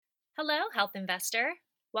Hello, Health Investor.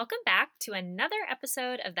 Welcome back to another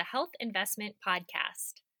episode of the Health Investment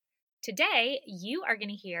Podcast. Today, you are going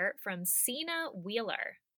to hear from Sena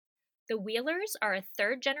Wheeler. The Wheelers are a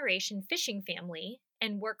third-generation fishing family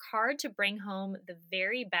and work hard to bring home the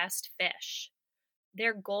very best fish.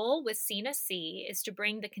 Their goal with Sena Sea is to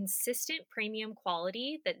bring the consistent premium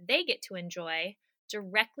quality that they get to enjoy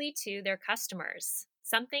directly to their customers,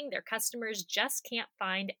 something their customers just can't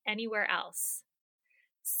find anywhere else.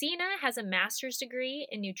 Sena has a master's degree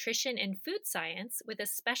in nutrition and food science with a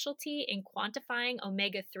specialty in quantifying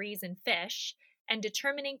omega-3s in fish and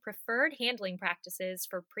determining preferred handling practices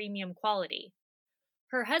for premium quality.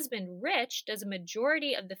 Her husband, Rich, does a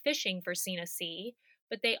majority of the fishing for Sena Sea,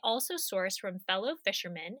 but they also source from fellow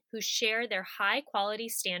fishermen who share their high-quality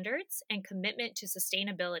standards and commitment to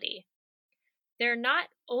sustainability. They're not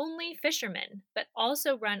only fishermen, but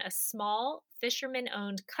also run a small,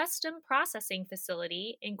 fisherman-owned custom processing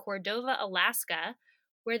facility in Cordova, Alaska,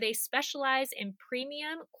 where they specialize in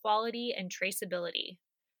premium quality and traceability.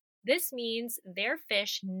 This means their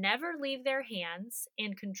fish never leave their hands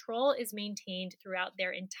and control is maintained throughout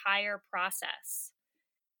their entire process.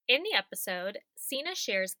 In the episode, Sena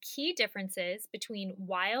shares key differences between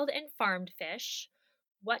wild and farmed fish,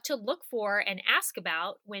 what to look for and ask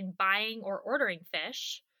about when buying or ordering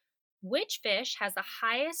fish, which fish has the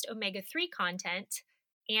highest omega-3 content,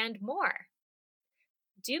 and more.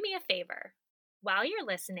 Do me a favor. While you're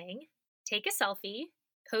listening, take a selfie,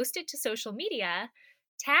 post it to social media,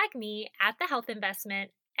 tag me at The Health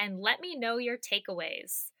Investment, and let me know your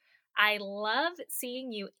takeaways. I love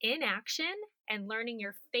seeing you in action and learning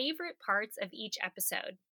your favorite parts of each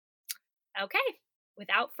episode. Okay.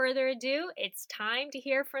 Without further ado, it's time to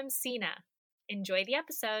hear from Sena. Enjoy the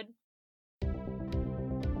episode.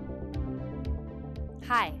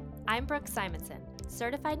 Hi, I'm Brooke Simonson,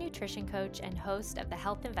 certified nutrition coach and host of the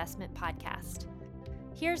Health Investment Podcast.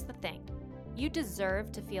 Here's the thing, you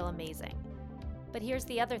deserve to feel amazing. But here's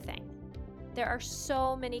the other thing, there are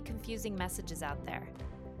so many confusing messages out there.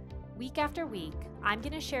 Week after week, I'm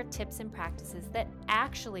going to share tips and practices that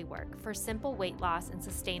actually work for simple weight loss and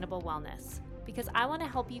sustainable wellness. Because I want to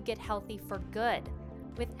help you get healthy for good,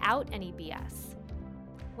 without any BS.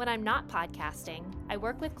 When I'm not podcasting, I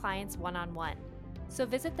work with clients one-on-one, so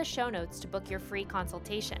visit the show notes to book your free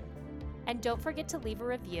consultation. And don't forget to leave a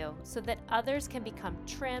review so that others can become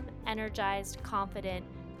trim, energized, confident,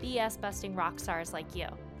 BS-busting rock stars like you.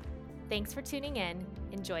 Thanks for tuning in.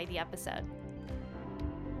 Enjoy the episode.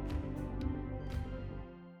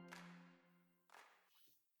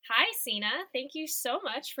 Hi, Sena. Thank you so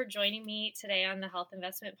much for joining me today on the Health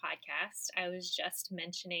Investment Podcast. I was just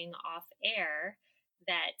mentioning off air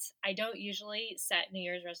that I don't usually set New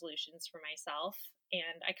Year's resolutions for myself,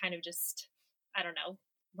 and I kind of just,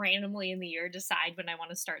 randomly in the year decide when I want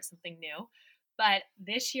to start something new. But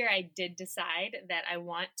this year I did decide that I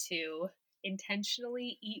want to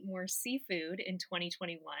intentionally eat more seafood in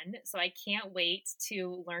 2021. So I can't wait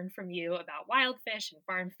to learn from you about wild fish and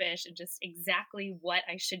farm fish and just exactly what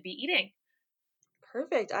I should be eating.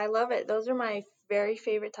 Perfect. I love it. Those are my very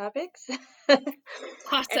favorite topics.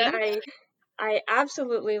 Awesome. And I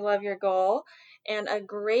absolutely love your goal. And a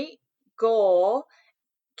great goal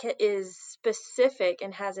is specific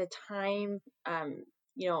and has a time,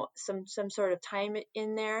 some sort of time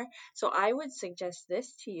in there. So I would suggest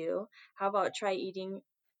this to you. How about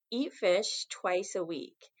eat fish twice a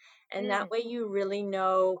week? And that way you really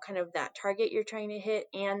know kind of that target you're trying to hit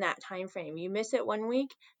and that time frame. You miss it one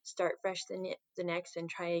week, start fresh the next and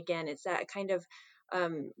try again. It's that kind of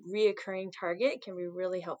reoccurring target can be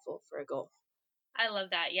really helpful for a goal. I love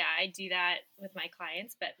that. Yeah, I do that with my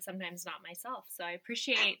clients, but sometimes not myself. So I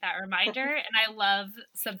appreciate that reminder. And I love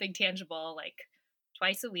something tangible like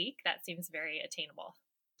twice a week. That seems very attainable.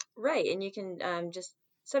 Right. And you can just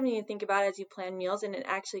something to think about as you plan meals, and it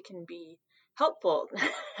actually can be helpful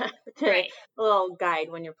to Right. a little guide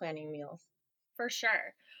when you're planning meals. For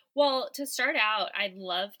sure. Well, to start out, I'd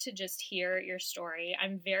love to just hear your story.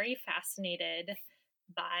 I'm very fascinated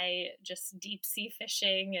by just deep sea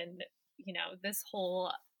fishing and, this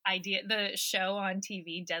whole idea, the show on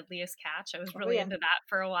TV, Deadliest Catch. I was really into that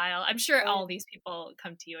for a while. I'm sure all these people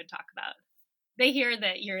come to you and talk about. They hear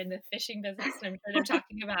that you're in the fishing business, and I'm sure they're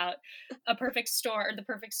talking about The Perfect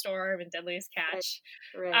Storm and Deadliest Catch.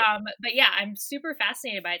 Right. But yeah, I'm super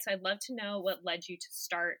fascinated by it. So I'd love to know what led you to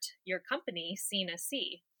start your company, Sena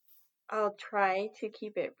Sea. I'll try to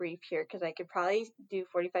keep it brief here because I could probably do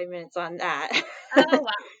 45 minutes on that. Oh,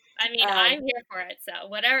 wow. I mean, I'm here for it. So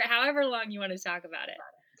however long you want to talk about it.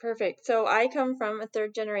 Perfect. So I come from a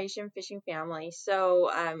third generation fishing family.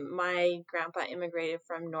 So my grandpa immigrated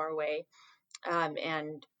from Norway.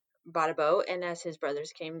 And bought a boat, and as his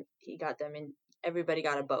brothers came, he got them, and everybody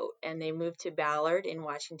got a boat, and they moved to Ballard in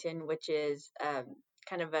Washington, which is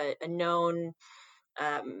kind of a known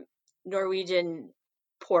um, Norwegian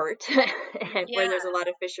port where Yeah. there's a lot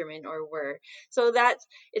of fishermen or were. So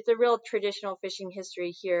it's a real traditional fishing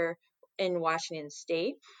history here in Washington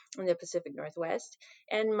State in the Pacific Northwest.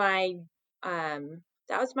 And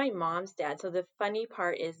that was my mom's dad. So the funny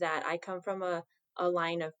part is that I come from a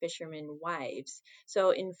line of fishermen wives.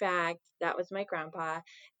 So in fact, that was my grandpa,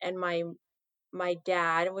 and my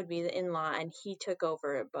dad would be the in-law, and he took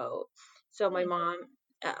over a boat. So my Hmm. mom,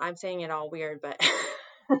 I'm saying it all weird, but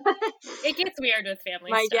It gets weird with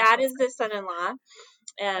family my stuff. dad is the son-in-law,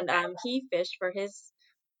 and Okay. he fished for his,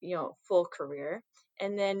 full career.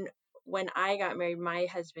 And then when I got married, my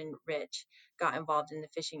husband, Rich, got involved in the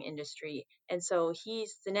fishing industry. And so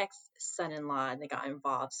he's the next son-in-law that got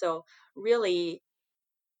involved. So really,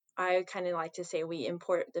 I kind of like to say we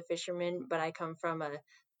import the fishermen, but I come from a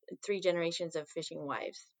three generations of fishing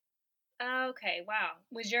wives. Okay, wow.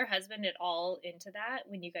 Was your husband at all into that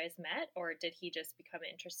when you guys met, or did he just become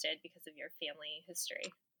interested because of your family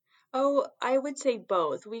history? Oh, I would say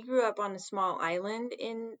both. We grew up on a small island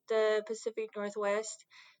in the Pacific Northwest,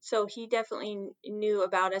 so he definitely knew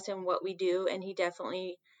about us and what we do, and he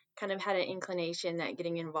definitely kind of had an inclination that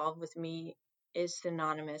getting involved with me is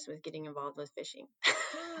synonymous with getting involved with fishing.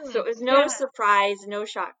 So Hmm, it was no yeah. surprise, no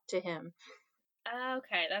shock to him.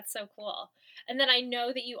 Okay, that's so cool. And then I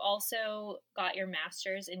know that you also got your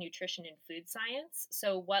master's in nutrition and food science.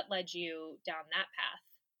 So what led you down that path?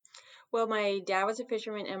 Well, my dad was a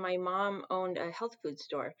fisherman and my mom owned a health food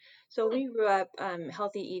store. So Hmm. we grew up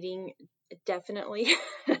healthy eating, definitely.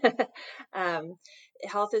 um,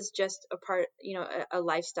 Health is just a part, a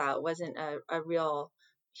lifestyle. It wasn't a real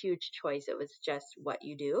huge choice. It was just what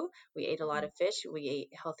you do. We ate a lot of fish. We ate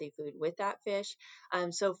healthy food with that fish.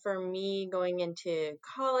 So for me going into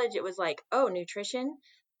college, it was like, oh, nutrition.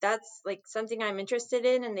 That's like something I'm interested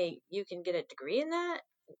in, and you can get a degree in that.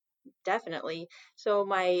 Definitely. So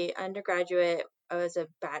my undergraduate was a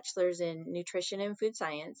bachelor's in nutrition and food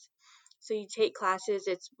science. So you take classes,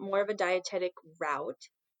 it's more of a dietetic route,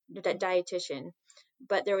 dietitian,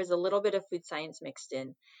 but there was a little bit of food science mixed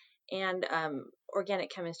in, and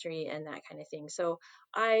organic chemistry and that kind of thing. So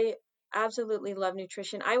I absolutely love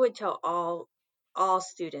nutrition. I would tell all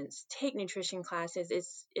students take nutrition classes.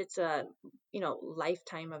 It's a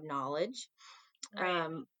lifetime of knowledge. Right.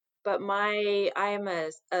 um, but I am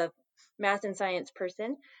a math and science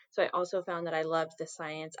person, so I also found that I loved the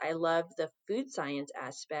science. I loved the food science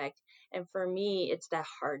aspect, and for me, it's the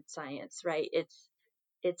hard science, right?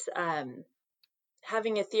 It's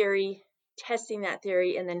having a theory, testing that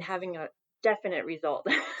theory, and then having a definite result.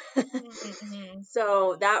 Mm-hmm.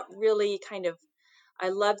 So that really kind of I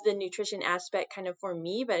love the nutrition aspect kind of for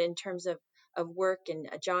me, but in terms of work and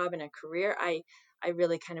a job and a career, I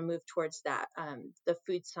really kind of moved towards that the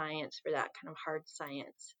food science for that kind of hard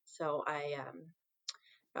science. So I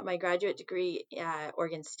got my graduate degree at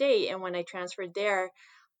Oregon State, and when I transferred there,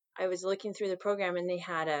 I was looking through the program, and they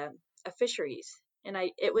had a fisheries. And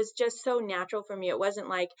it was just so natural for me. It wasn't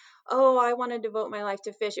like, oh, I want to devote my life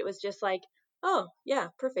to fish. It was just like, oh, yeah,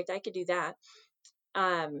 perfect. I could do that.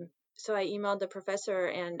 So I emailed the professor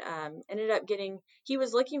and ended up he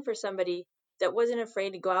was looking for somebody that wasn't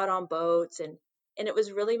afraid to go out on boats, and it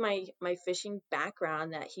was really my fishing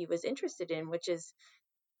background that he was interested in, which is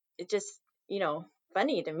it just,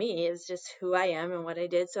 funny to me. It's just who I am and what I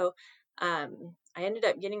did. So I ended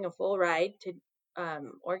up getting a full ride to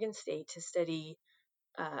Oregon State to study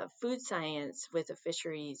food science with a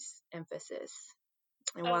fisheries emphasis.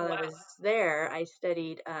 And Oh, while I wow. was there, I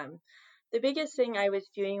studied. The biggest thing I was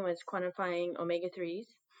doing was quantifying omega-3s,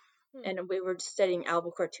 Hmm. and we were studying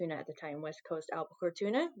albacore tuna at the time, West Coast albacore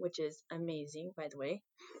tuna, which is amazing, by the way.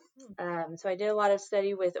 Hmm. So I did a lot of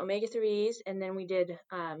study with omega-3s, and then we did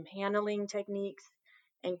handling techniques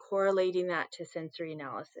and correlating that to sensory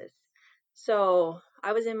analysis. So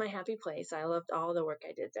I was in my happy place. I loved all the work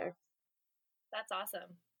I did there. That's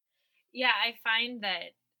awesome. Yeah, I find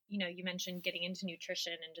that, you mentioned getting into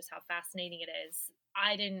nutrition and just how fascinating it is.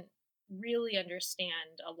 I didn't really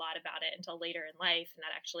understand a lot about it until later in life, and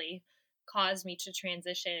that actually caused me to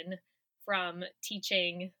transition from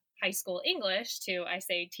teaching high school English to, I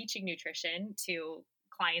say, teaching nutrition to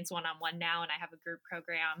clients one on one now, and I have a group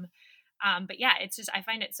program. But yeah, it's just, I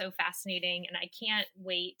find it so fascinating, and I can't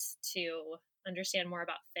wait to understand more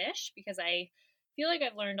about fish because I feel like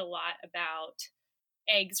I've learned a lot about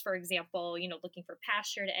eggs, for example, looking for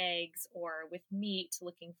pastured eggs, or with meat,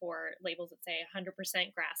 looking for labels that say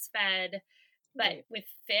 100% grass fed. But Right. with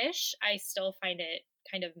fish, I still find it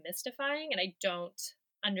kind of mystifying, and I don't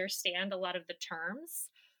understand a lot of the terms.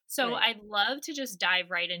 So Right. I'd love to just dive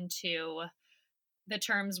right into the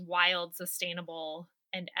terms wild, sustainable,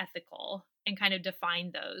 and ethical and kind of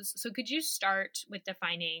define those. So could you start with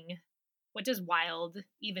defining what does wild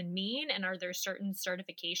even mean, and are there certain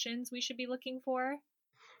certifications we should be looking for?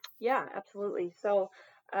 Yeah, absolutely. So,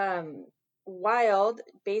 um, wild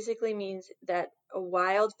basically means that a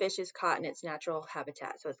wild fish is caught in its natural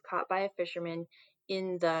habitat. So it's caught by a fisherman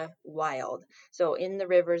in the wild. So in the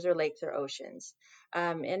rivers or lakes or oceans.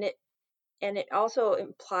 And it also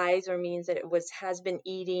implies or means that it was has been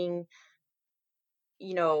eating,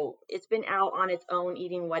 it's been out on its own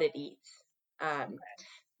eating what it eats. Um,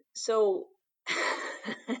 so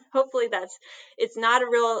hopefully it's not a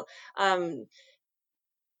real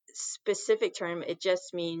specific term. It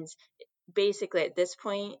just means basically at this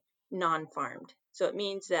point non-farmed. So it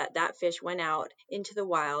means that that fish went out into the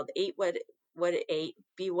wild, ate what it ate,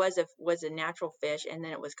 was a natural fish, and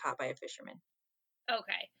then it was caught by a fisherman.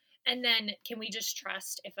 Okay. And then can we just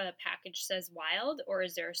trust if a package says wild, or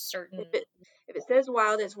is there a If certain. it if it says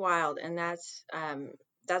wild, it's wild, and that's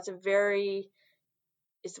a very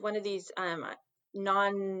it's one of these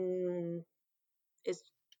non is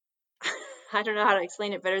I don't know how to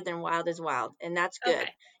explain it better than wild is wild, and that's good.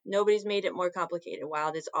 Okay. Nobody's made it more complicated.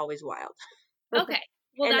 Wild is always wild. Okay.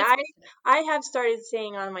 Well, And that's I good to know. I have started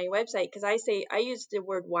saying on my website, because I use the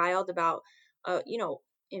word wild about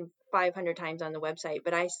in 500 times on the website,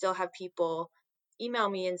 but I still have people email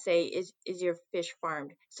me and say, is your fish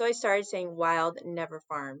farmed? So I started saying wild, never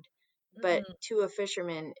farmed. But Mm, to a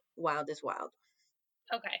fisherman, wild is wild.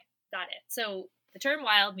 okay. Got it. So the term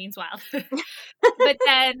wild means wild. But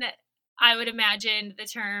then I would imagine the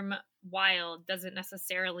term wild doesn't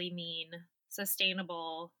necessarily mean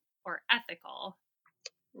sustainable or ethical.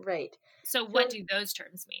 Right. So what So do those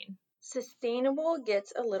terms mean? sustainable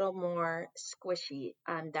gets a little more squishy.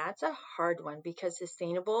 That's a hard one because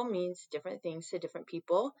sustainable means different things to different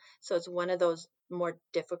people. So it's one of those more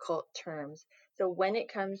difficult terms. So when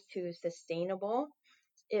it comes to sustainable,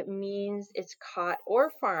 it means it's caught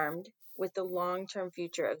or farmed with the long-term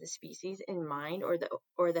future of the species in mind, or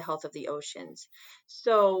the health of the oceans.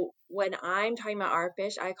 So when I'm talking about our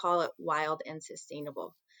fish, I call it wild and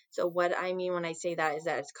sustainable. So what I mean when I say that is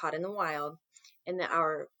that it's caught in the wild and that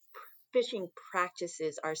our fishing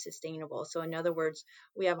practices are sustainable. So in other words,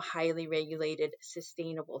 we have a highly regulated,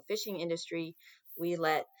 sustainable fishing industry. We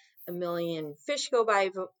let a million fish go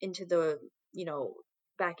by into the,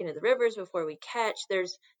 back into the rivers before we catch.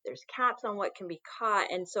 There's caps on what can be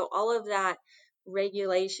caught. And so all of that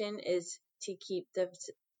regulation is to keep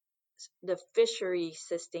the fishery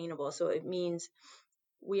sustainable. So it means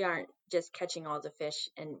we aren't just catching all the fish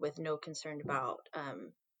and with no concern about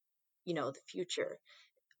the future.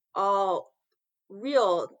 All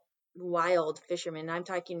real wild fishermen. I'm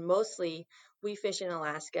talking mostly, we fish in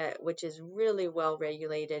Alaska, which is really well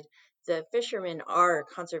regulated. The fishermen are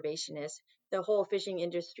conservationists. The whole fishing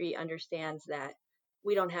industry understands that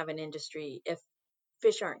we don't have an industry if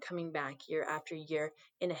fish aren't coming back year after year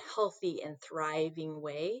in a healthy and thriving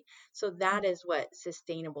way. So that is what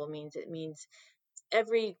sustainable means. It means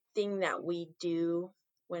everything that we do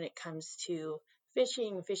when it comes to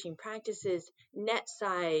fishing practices, net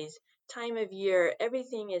size, time of year,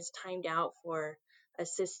 everything is timed out for a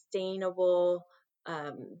sustainable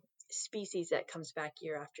species that comes back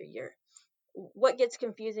year after year. What gets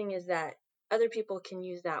confusing is that other people can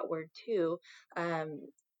use that word too. Um,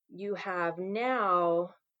 you have now,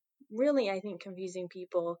 really, I think, confusing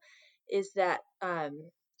people is that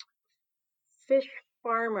fish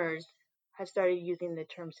farmers have started using the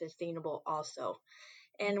term sustainable also.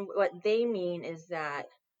 And what they mean is that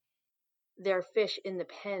their fish in the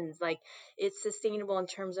pens, like it's sustainable in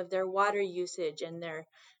terms of their water usage and their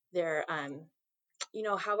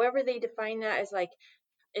however they define that is like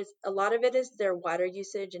it's a lot of it is their water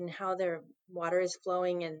usage and how their water is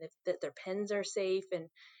flowing and that their pens are safe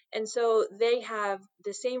and so they have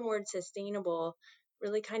the same word sustainable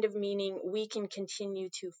really kind of meaning we can continue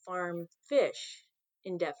to farm fish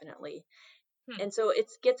indefinitely. Hmm. And so it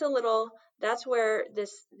gets a little, that's where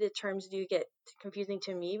the terms do get confusing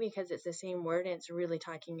to me because it's the same word and it's really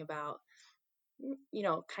talking about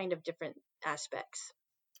kind of different aspects.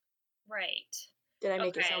 Right. Did I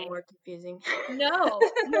make it sound Okay. more confusing? No.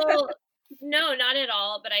 Well, no, not at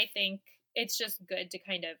all. But I think it's just good to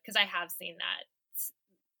kind of, because I have seen that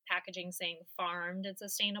packaging saying farmed and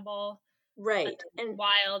sustainable, Right. And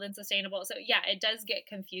wild and sustainable. So yeah, it does get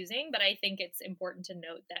confusing, but I think it's important to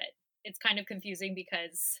note that it's kind of confusing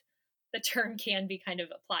because the term can be kind of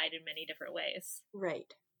applied in many different ways.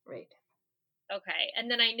 right, right. Okay. And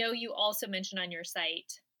then I know you also mentioned on your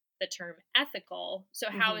site the term ethical. So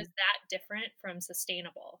how Hmm. is that different from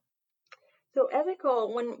sustainable? So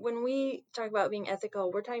ethical, when we talk about being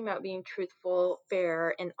ethical, we're talking about being truthful,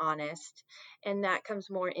 fair, and honest, and that comes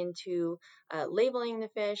more into labeling the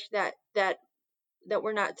fish. That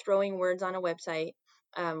we're not throwing words on a website.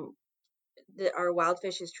 Um, that our wild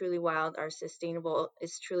fish is truly wild, our sustainable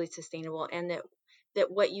is truly sustainable, and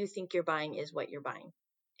that what you think you're buying is what you're buying.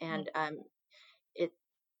 Mm, And it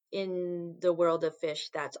in the world of fish,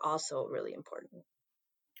 that's also really important.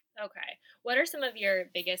 okay. What are some of your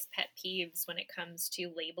biggest pet peeves when it comes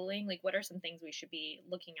to labeling? Like, what are some things we should be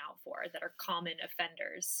looking out for that are common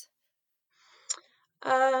offenders?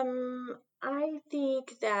 I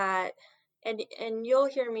think that, and you'll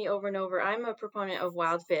hear me over and over. I'm a proponent of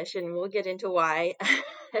wild fish, and we'll get into why.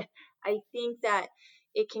 I think that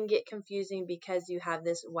it can get confusing because you have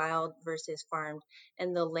this wild versus farmed,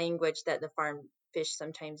 and the language that the farm fish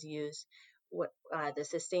sometimes use, what the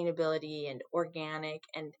sustainability and organic,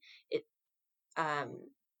 and it, um,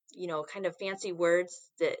 kind of fancy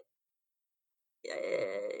words that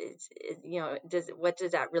does what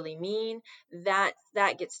does that really mean? That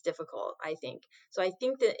gets difficult, I think. So I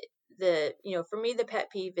think that for me, the pet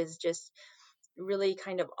peeve is just really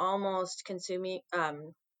kind of almost consuming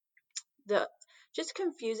the just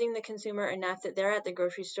confusing the consumer enough that they're at the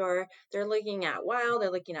grocery store, they're looking at wild,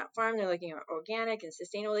 they're looking at farm, they're looking at organic and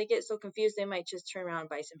sustainable. They get so confused they might just turn around and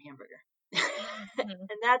buy some hamburger. Mhm.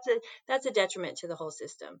 And that's a detriment to the whole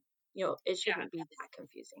system. It Yeah. shouldn't be that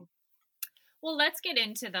confusing. Well, let's get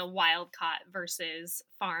into the wild caught versus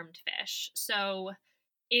farmed fish. So,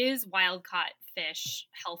 is wild caught fish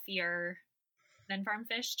healthier than farm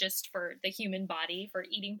fish just for the human body for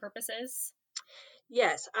eating purposes?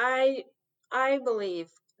 Yes, I believe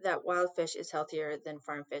that wild fish is healthier than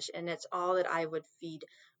farm fish, and it's all that I would feed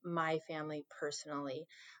my family personally.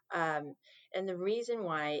 Um, and the reason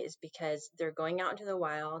why is because they're going out into the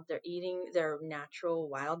wild, they're eating their natural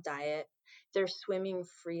wild diet, they're swimming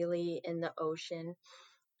freely in the ocean,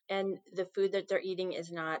 and the food that they're eating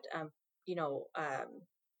is not you know um,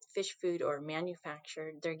 fish food or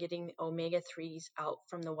manufactured. They're getting omega-3s out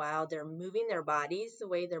from the wild. They're moving their bodies the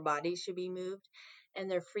way their bodies should be moved, and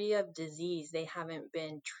they're free of disease. They haven't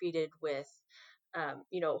been treated with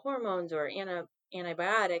hormones or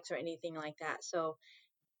antibiotics or anything like that. So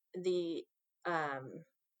the um,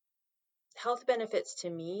 health benefits to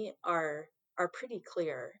me are pretty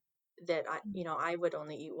clear, that I would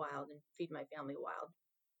only eat wild and feed my family wild.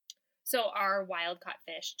 So, are wild caught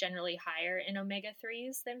fish generally higher in omega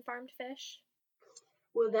 3s than farmed fish?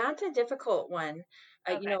 Well, that's a difficult one.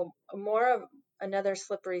 Okay. More of another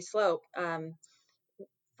slippery slope.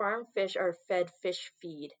 Farm fish are fed fish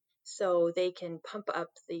feed, so they can pump up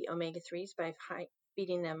the omega-3s by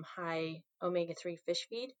feeding them high omega-3 fish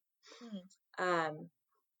feed. Hmm. Um,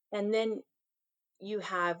 and then you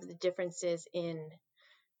have the differences in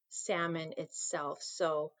salmon itself.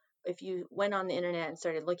 So if you went on the internet and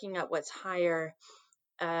started looking up what's higher,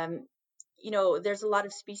 um, there's a lot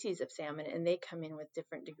of species of salmon, and they come in with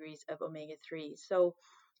different degrees of omega-3. So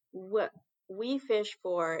what we fish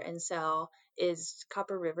for and sell is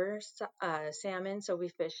Copper River salmon. So we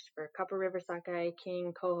fish for Copper River sockeye,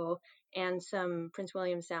 king, coho, and some Prince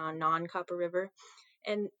William Sound non-Copper River.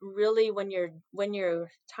 And really, when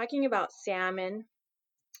you're talking about salmon,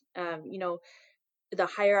 um, you know, the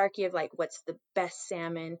hierarchy of like what's the best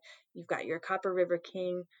salmon, you've got your Copper River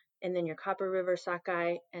king, and then your Copper River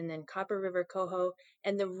sockeye, and then Copper River coho.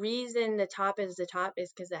 And the reason the top is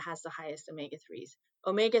because it has the highest omega-3s.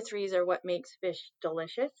 Omega-3s are what makes fish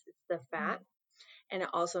delicious. It's the fat, Mhm. and it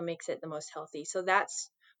also makes it the most healthy. So that's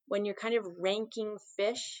when you're kind of ranking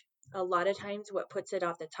fish, a lot of times what puts it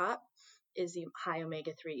off the top is the high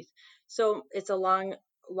omega-3s. So it's a long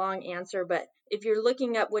answer, but if you're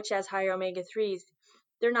looking up which has higher omega-3s,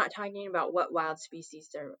 they're not talking about what wild species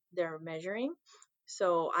they're measuring.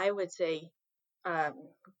 So I would say um,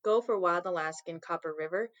 go for wild Alaskan Copper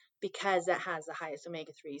River because that has the highest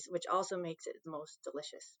omega-3s, which also makes it the most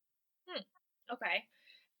delicious. Hmm. Okay.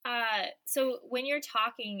 So when you're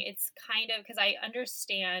talking, it's kind of because I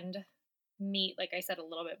understand meat, like I said, a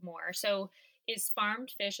little bit more. So is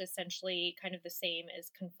farmed fish essentially kind of the same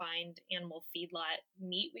as confined animal feedlot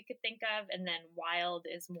meat we could think of, and then wild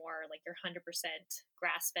is more like your 100%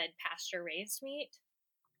 grass-fed, pasture-raised meat?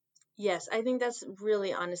 Yes, I think that's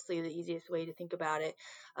really honestly the easiest way to think about it.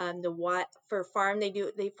 The what for farm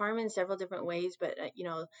they farm in several different ways, but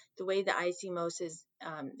the way that I see most is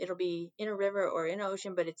it'll be in a river or in an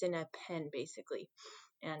ocean, but it's in a pen basically,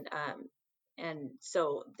 and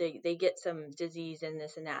so they get some disease and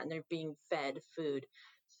this and that, and they're being fed food.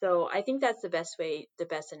 So I think that's the best way, the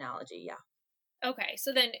best analogy. Yeah. Okay,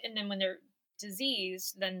 so then and then when they're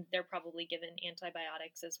diseased, then they're probably given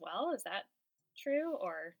antibiotics as well. Is that true,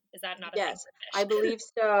 or is that not a thing Yes, for I fish? believe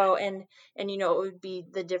so. And it would be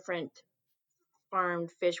the different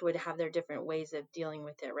farmed fish would have their different ways of dealing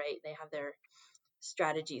with it, right? They have their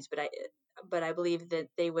strategies, but I believe that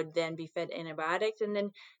they would then be fed antibiotics. And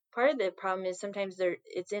then part of the problem is sometimes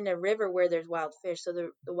it's in a river where there's wild fish, so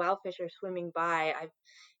the wild fish are swimming by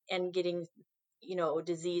and getting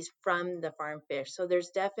disease from the farm fish. So there's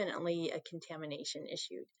definitely a contamination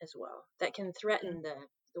issue as well that can threaten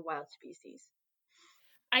the wild species.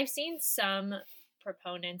 I've seen some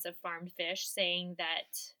proponents of farmed fish saying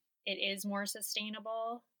that it is more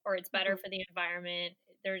sustainable or it's better Hmm. for the environment.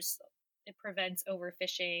 It prevents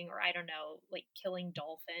overfishing or I don't know, like killing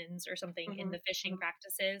dolphins or something in Hmm. the fishing Hmm.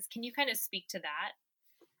 practices. Can you kind of speak to that?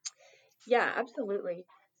 Yeah, absolutely.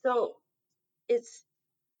 So it's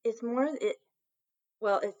it's more it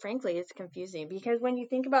well, frankly, it's confusing because when you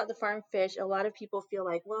think about the farm fish, a lot of people feel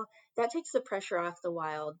like, well, that takes the pressure off the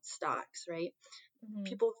wild stocks, right? Hmm.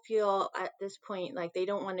 People feel at this point like they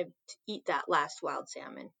don't want to eat that last wild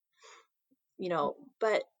salmon,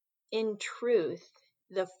 but in truth,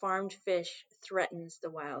 the farmed fish threatens the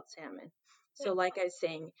wild salmon. So, like I was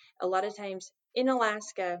saying, a lot of times in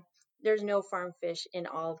Alaska, there's no farm fish in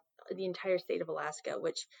all the entire state of Alaska,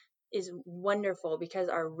 which is wonderful because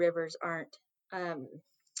our rivers aren't um,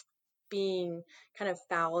 being kind of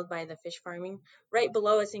fouled by the fish farming. Right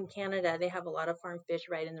below us in Canada, they have a lot of farm fish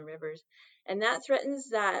right in the rivers, and that threatens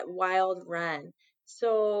that wild run.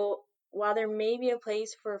 So while there may be a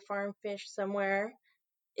place for farm fish somewhere,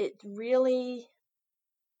 it really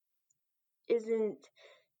isn't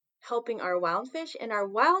helping our wild fish. And our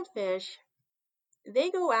wild fish,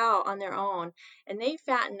 they go out on their own and they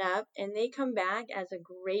fatten up and they come back as a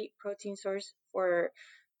great protein source for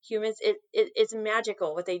humans. It's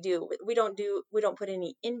magical what they do. We don't put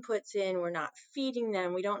any inputs in. We're not feeding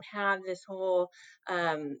them. We don't have this whole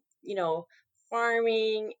um, you know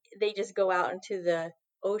farming. They just go out into the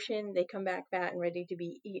ocean. They come back fat and ready to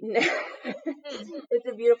be eaten. Hmm. It's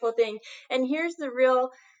a beautiful thing. And here's the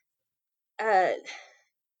real uh,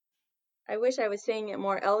 I wish I was saying it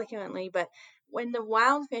more eloquently, but when the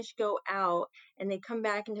wild fish go out and they come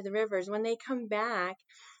back into the rivers, when they come back,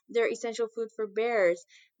 they're essential food for bears.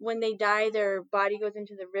 When they die, their body goes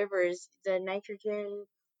into the rivers. The nitrogen,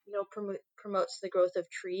 promotes the growth of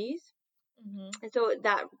trees, Hmm. and so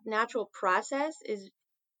that natural process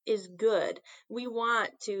is good. We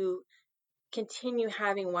want to continue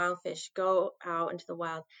having wild fish go out into the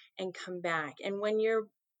wild and come back. And when you're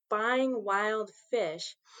buying wild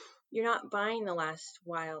fish, you're not buying the last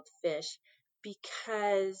wild fish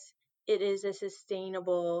because it is a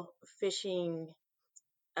sustainable fishing.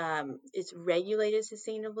 It's regulated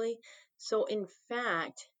sustainably. So in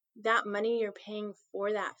fact, that money you're paying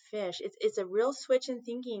for that fish, it's a real switch in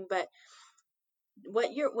thinking. But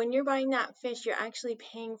when you're buying that fish, you're actually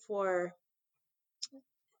paying for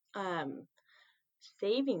um,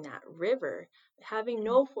 saving that river, having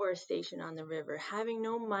no forestation on the river, having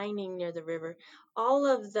no mining near the river, all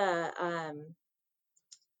of the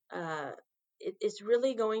uh, it's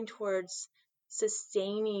really going towards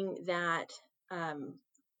sustaining that um,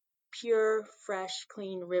 pure, fresh,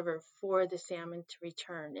 clean river for the salmon to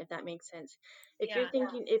return, if that makes sense. Yeah.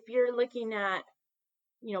 If you're looking at,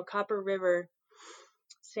 Copper River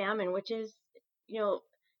salmon, which is, you know,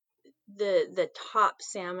 the top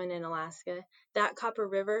salmon in Alaska, that Copper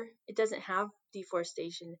River, it doesn't have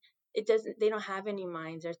deforestation. They don't have any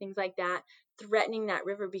mines or things like that threatening that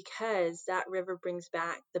river because that river brings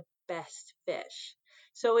back the best fish.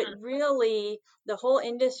 So it really, the whole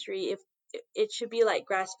industry, if it should be like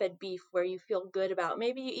grass-fed beef where you feel good about,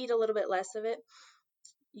 maybe you eat a little bit less of it,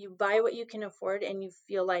 you buy what you can afford and you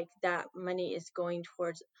feel like that money is going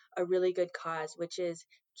towards a really good cause, which is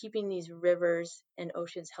keeping these rivers and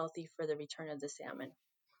oceans healthy for the return of the salmon. Does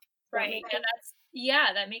that Right. make sense?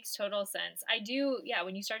 That makes total sense. I do, yeah,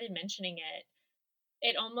 when you started mentioning it,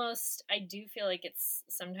 it almost I do feel like it's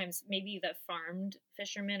sometimes maybe the farmed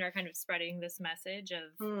fishermen are kind of spreading this message of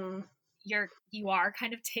Hmm. you are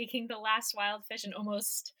kind of taking the last wild fish and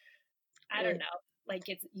almost I don't Right. know, like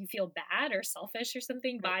it's you feel bad or selfish or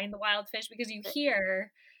something Right. buying the wild fish because you Right.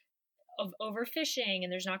 hear of overfishing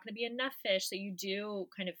and there's not going to be enough fish, so you do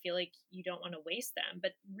kind of feel like you don't want to waste them.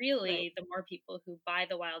 But Right. really, the more people who buy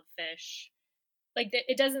the wild fish, like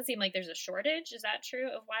it doesn't seem like there's a shortage. Is that true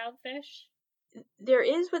of wild fish? There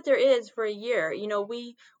is what there is for a year.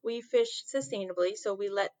 We fish sustainably, so we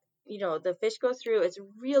let the fish go through. It's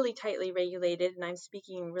really tightly regulated, and I'm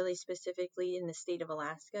speaking really specifically in the state of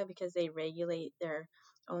Alaska because they regulate their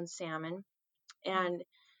own salmon. Mm. And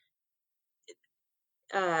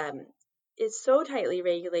um, is so tightly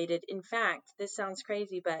regulated. In fact, this sounds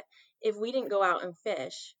crazy, but if we didn't go out and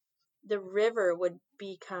fish, the river would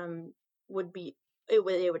be it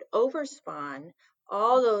would overspawn.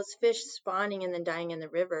 All those fish spawning and then dying in the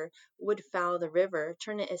river would foul the river,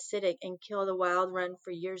 turn it acidic, and kill the wild run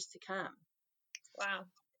for years to come. Wow.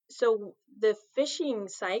 So the fishing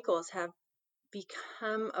cycles have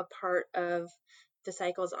become a part of the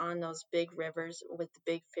cycles on those big rivers with the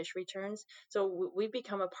big fish returns. So we've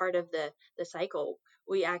become a part of the cycle.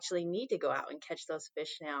 We actually need to go out and catch those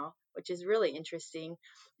fish now, which is really interesting.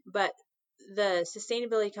 But the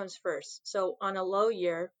sustainability comes first. So on a low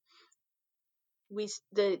year, we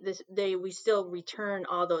still return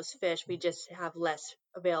all those fish. We just have less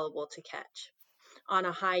available to catch. On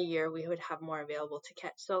a high year, we would have more available to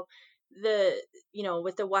catch. So the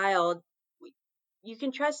with the wild, you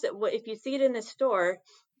can trust that if you see it in the store,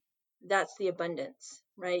 that's the abundance,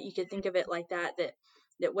 right? You could think of it like that,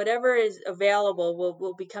 that whatever is available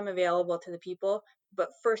will become available to the people. But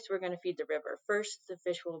first, we're going to feed the river. First, the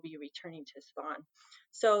fish will be returning to spawn.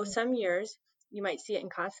 So Mm. some years you might see it in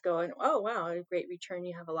Costco and, oh wow, a great return,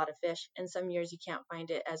 you have a lot of fish. And some years you can't find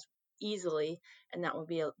it as easily, and that will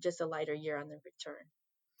be just a lighter year on the return.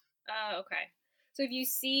 Oh, okay. So if you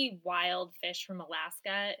see wild fish from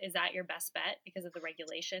Alaska, is that your best bet because of the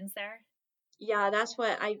regulations there? Yeah, that's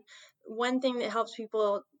one thing that helps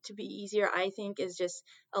people to be easier, I think, is just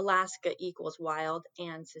Alaska equals wild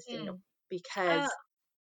and sustainable, Mm.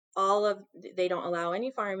 Oh, because they don't allow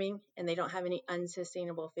any farming and they don't have any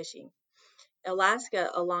unsustainable fishing.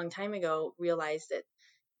 Alaska a long time ago realized that,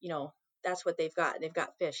 you know, that's what they've got. They've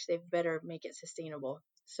got fish. They better make it sustainable.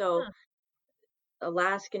 So huh.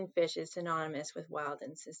 Alaskan fish is synonymous with wild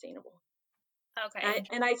and sustainable. Okay.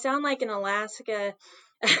 And I sound like an Alaska.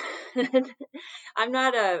 I'm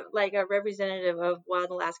not a representative of wild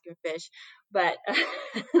Alaskan fish, but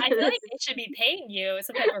I feel like they should be paying you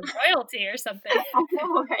some type of royalty or something. I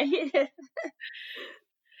know, right?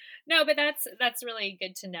 No, but that's really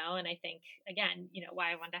good to know, and I think again,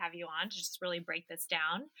 why I wanted to have you on to just really break this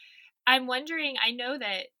down. I'm wondering, I know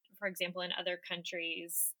that, for example, in other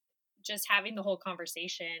countries, just having the whole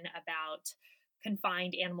conversation about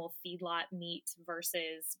confined animal feedlot meat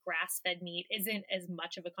versus grass fed meat isn't as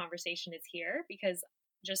much of a conversation as here because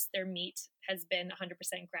just their meat has been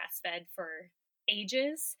 100% grass fed for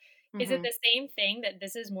ages. Is it Hmm. the same thing that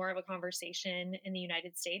this is more of a conversation in the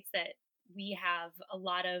United States that we have a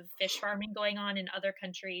lot of fish farming going on in other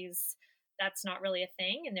countries? That's not really a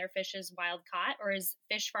thing and their fish is wild caught, or is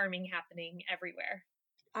fish farming happening everywhere?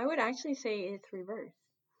 I would actually say it's reverse.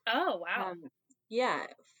 Oh, wow. Um, yeah,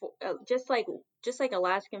 just like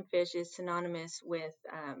Alaskan fish is synonymous with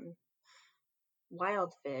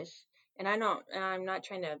wild fish, and I'm not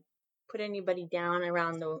trying to put anybody down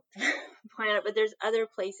around the planet, but there's other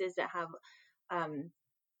places that have um,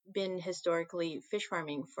 been historically fish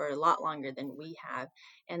farming for a lot longer than we have,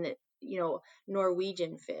 and that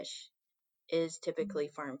Norwegian fish is typically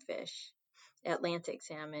farm fish. Atlantic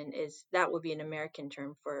salmon that would be an American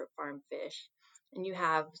term for farm fish, and you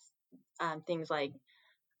have things like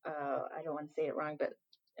I don't want to say it wrong, but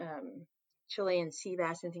Chilean sea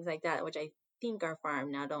bass and things like that, which I think are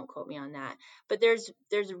farmed. Now, don't quote me on that. But there's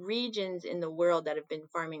regions in the world that have been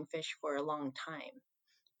farming fish for a long time,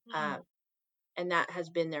 uh, Mm, and that has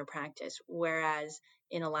been their practice. Whereas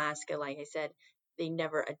in Alaska, like I said, they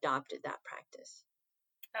never adopted that practice.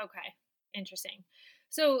 okay. Interesting.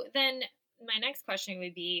 So then my next question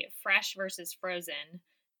would be fresh versus frozen.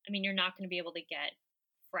 I mean, you're not going to be able to get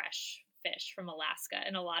fresh fish from Alaska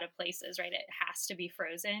in a lot of places, right? It has to be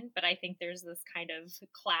frozen, but I think there's this kind of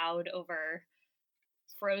cloud over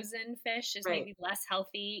frozen fish is Right. maybe less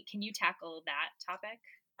healthy. Can you tackle that topic?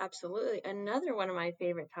 Absolutely. Another one of my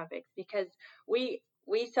favorite topics, because we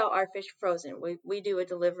sell our fish frozen. We do a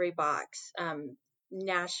delivery box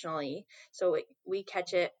nationally. So we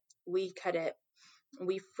catch it, we cut it,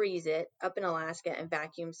 we freeze it up in Alaska and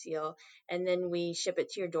vacuum seal, and then we ship it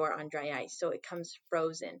to your door on dry ice. So it comes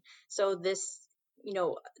frozen. So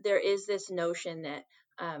there is this notion that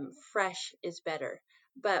fresh is better.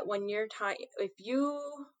 But if you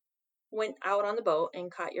went out on the boat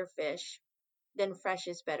and caught your fish, then fresh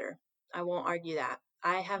is better. I won't argue that.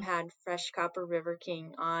 I have had fresh Copper River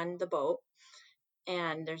King on the boat,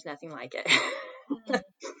 and there's nothing like it. Mm,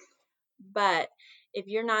 But if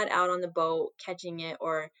you're not out on the boat catching it,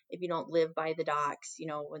 or if you don't live by the docks,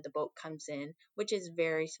 when the boat comes in, which is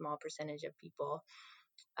very small percentage of people,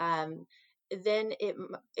 um, then it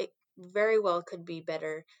very well could be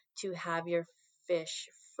better to have your fish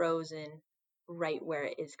frozen right where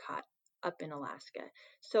it is caught up in Alaska.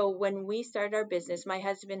 So when we started our business, my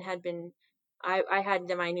husband had been I had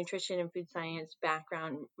my nutrition and food science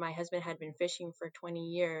background. My husband had been fishing for 20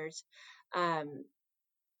 years.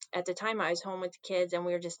 At the time, I was home with the kids, and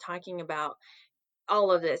we were just talking about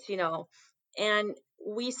all of this, and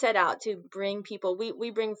we set out to bring people.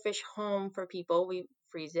 We bring fish home for people. We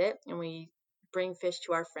freeze it, and we bring fish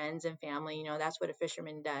to our friends and family. That's what a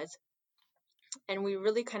fisherman does. And we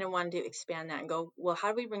really kind of wanted to expand that and go, well, how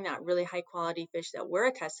do we bring that really high quality fish that we're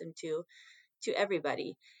accustomed to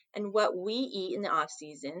everybody? And what we eat in the off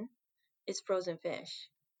season is frozen fish.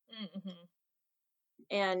 Mm-hmm.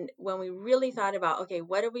 And when we really thought about, okay,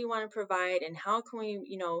 what do we want to provide and how can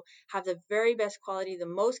we, have the very best quality, the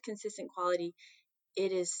most consistent quality,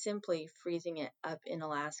 it is simply freezing it up in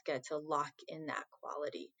Alaska to lock in that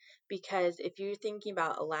quality. Because if you're thinking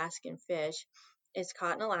about Alaskan fish, it's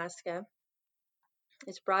caught in Alaska,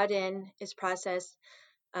 it's brought in, it's processed,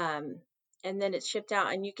 and then it's shipped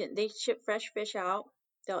out. And they ship fresh fish out.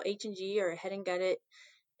 They'll H&G or head and gut it,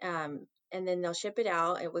 and then they'll ship it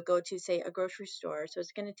out. It would go to, say, a grocery store. So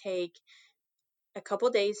it's going to take a couple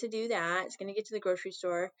days to do that. It's going to get to the grocery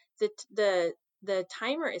store. The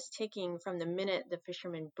timer is ticking from the minute the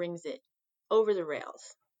fisherman brings it over the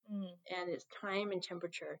rails, and it's time and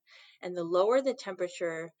temperature. And the lower the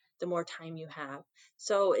temperature, the more time you have.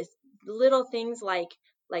 So it's little things like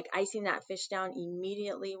icing that fish down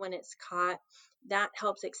immediately when it's caught. That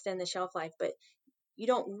helps extend the shelf life, but you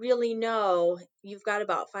don't really know. You've got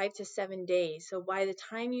about 5 to 7 days. So by the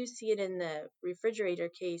time you see it in the refrigerator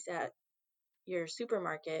case at your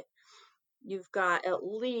supermarket, you've got at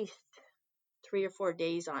least 3 or 4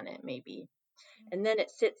 days on it, maybe. And then it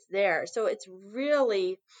sits there. So it's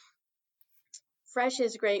really, fresh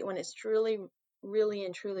is great when it's truly, really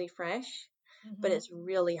and truly fresh, but it's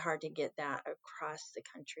really hard to get that across the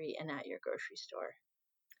country and at your grocery store.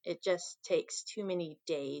 It just takes too many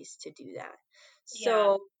days to do that. Yeah.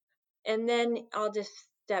 So, and then I'll just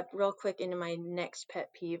step real quick into my next pet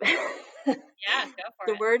peeve. Yeah, go for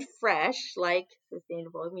The it. word fresh, like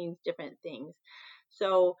sustainable, means different things.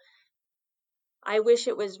 So I wish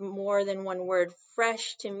it was more than one word.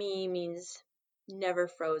 Fresh to me means never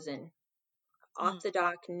frozen. Off the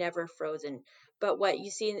dock, never frozen. But what you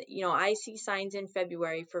see, I see signs in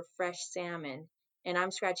February for fresh salmon, and I'm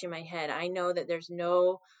scratching my head. I know that there's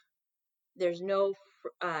no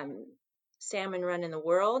salmon run in the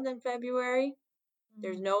world in February.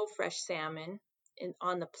 There's no fresh salmon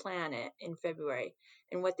on the planet in February.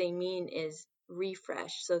 And what they mean is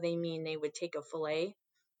refresh. So they mean they would take a fillet,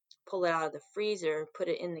 pull it out of the freezer, put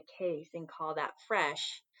it in the case, and call that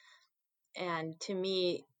fresh. And to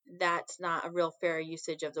me, that's not a real fair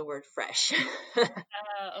usage of the word fresh. Okay.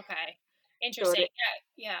 So Interesting.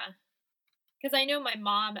 Yeah. Yeah. Because I know my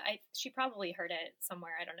mom, she probably heard it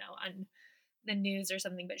somewhere, I don't know, on the news or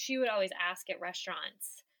something, but she would always ask at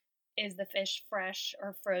restaurants, is the fish fresh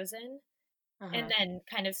or frozen? And uh-huh. then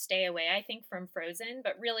kind of stay away, I think, from frozen.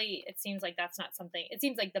 But really, it seems like that's not something, it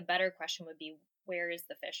seems like the better question would be, where is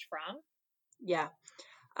the fish from? Yeah.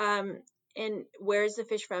 And where's the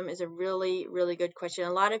fish from is a really, really good question.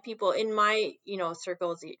 A lot of people in my,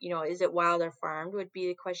 circles, is it wild or farmed would be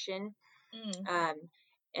the question. Mm. Um,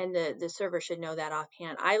 and the server should know that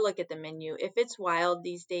offhand. I look at the menu. If it's wild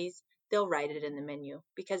these days, they'll write it in the menu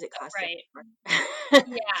because it costs them Right.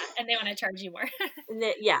 more. Yeah. And they want to charge you more.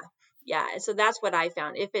 Yeah, yeah. So that's what I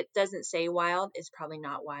found. If it doesn't say wild, it's probably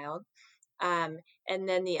not wild. Um, and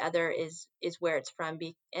then the other is where it's from,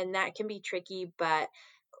 and that can be tricky. But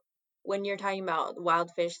when you're talking about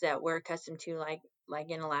wild fish that we're accustomed to, like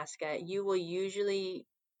in Alaska, you will usually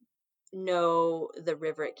know the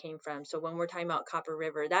river it came from. So when we're talking about Copper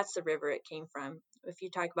River, that's the river it came from. If you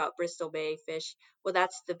talk about Bristol Bay fish, well,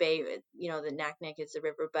 that's the bay. The Naknek is the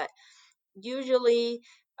river, but usually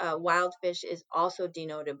wild fish is also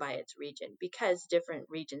denoted by its region because different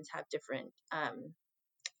regions have different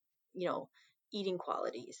you know eating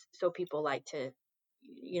qualities. So people like to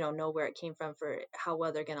know where it came from for how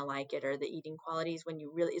well they're going to like it, or the eating qualities. When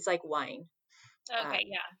you really, it's like wine. um, Okay.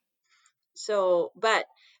 Yeah. but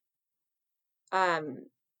um,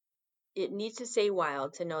 it needs to say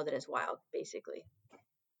wild to know that it's wild, basically.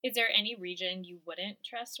 Is there any region you wouldn't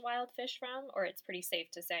trust wild fish from, or it's pretty safe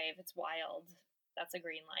to say if it's wild, that's a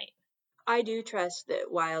green light? I do trust that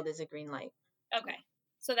wild is a green light. Yeah. Okay.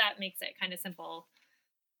 So that makes it kind of simple,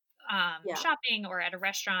 Yeah. shopping or at a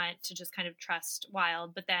restaurant, to just kind of trust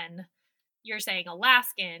wild. But then you're saying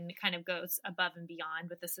Alaskan kind of goes above and beyond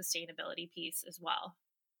with the sustainability piece as well.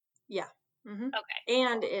 Yeah. Okay.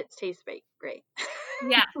 And it tastes great.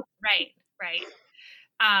 Yeah. Right. Right.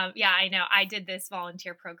 Yeah, I know. I did this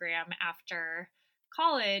volunteer program after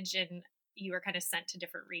college, and you were kind of sent to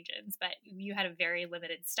different regions, but you had a very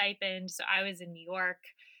limited stipend. So I was in New York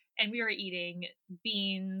and we were eating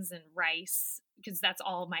beans and rice because that's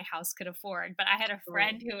all my house could afford. But I had a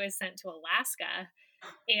Right. friend who was sent to Alaska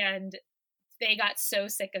and they got so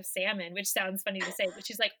sick of salmon, which sounds funny to say, but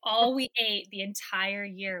she's like, all we ate the entire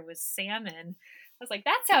year was salmon. I was like,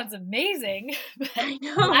 that sounds amazing. But I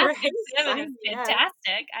know, right? Alaskan salmon is Sign me up.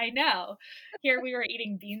 fantastic. I know. Here we were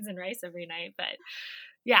eating beans and rice every night, but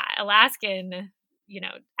yeah, Alaskan,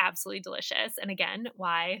 absolutely delicious. And again,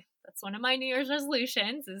 why that's one of my New Year's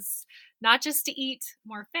resolutions is not just to eat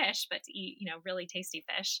more fish, but to eat, really tasty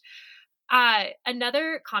fish.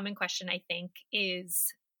 Another common question I think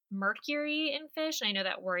is mercury in fish. And I know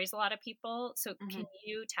that worries a lot of people. So Hmm. can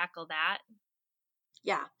you tackle that?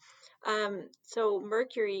 Yeah. So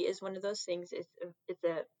mercury is one of those things. It's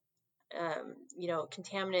a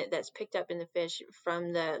contaminant that's picked up in the fish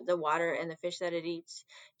from the water and the fish that it eats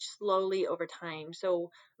slowly over time.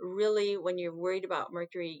 So really, when you're worried about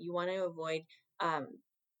mercury, you want to avoid um,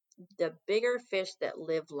 the bigger fish that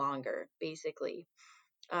live longer, basically.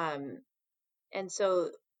 Um, and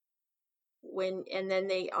so and then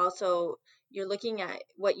they also, you're looking at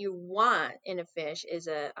what you want in a fish is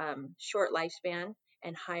a short lifespan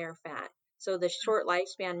and higher fat. So the short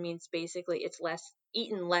lifespan means basically it's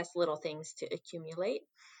eaten less little things to accumulate.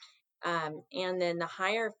 And then the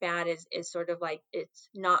higher fat is sort of like it's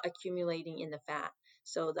not accumulating in the fat.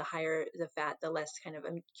 So the higher the fat, the less kind of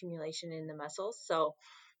accumulation in the muscles. So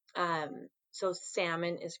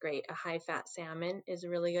salmon is great. A high fat salmon is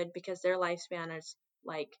really good because their lifespan is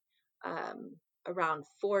like um, around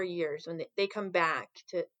 4 years when they come back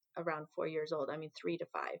to around 4 years old. I mean, 3 to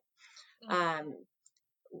 5. Mm, Um,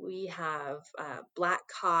 we have black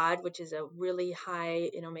cod, which is a really high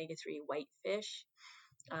in omega-3 white fish.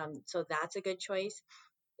 So that's a good choice.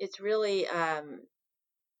 It's really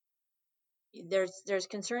there's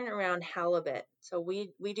concern around halibut. So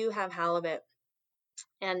we do have halibut,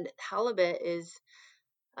 and halibut is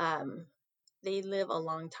um, they live a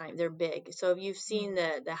long time. They're big. So if you've seen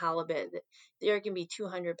mm. the halibut, there can be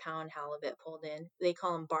 200-pound halibut pulled in. They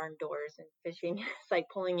call them barn doors in fishing. It's like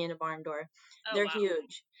pulling in a barn door. Oh, They're wow.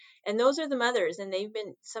 huge, and those are the mothers. And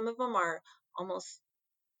some of them are almost,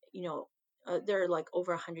 they're like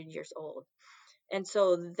over 100 years old. And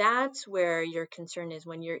so that's where your concern is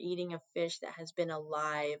when you're eating a fish that has been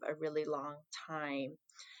alive a really long time,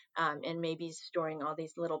 and maybe storing all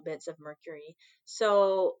these little bits of mercury.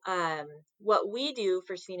 So what we do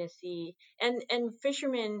for Sena Sea, and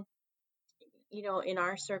fishermen, in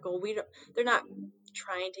our circle, they're not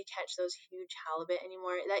trying to catch those huge halibut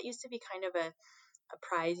anymore. That used to be kind of a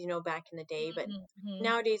prize, back in the day, but Mm-hmm.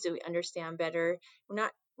 nowadays that we understand better,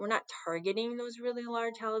 we're not targeting those really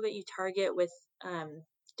large halibut. You target with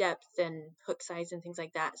depth and hook size and things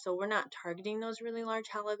like that. So we're not targeting those really large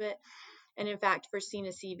halibut. And in fact, for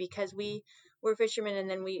Sena Sea, because we're fishermen, and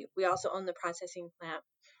then we also own the processing plant,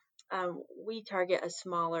 we target a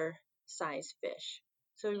smaller size fish.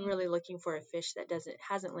 So we're really looking for a fish that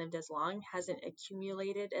hasn't lived as long, hasn't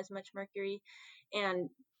accumulated as much mercury, and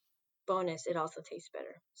bonus, it also tastes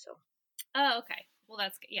better. So Oh, okay. Well,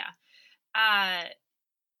 that's good. Yeah. Uh,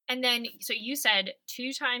 and then, so you said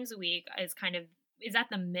 2 times a week is that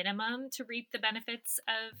the minimum to reap the benefits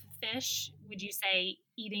of fish? Would you say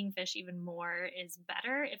eating fish even more is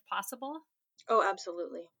better if possible? oh,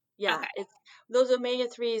 absolutely. Yeah, Okay. it's those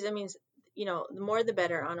omega-3s. I mean, the more the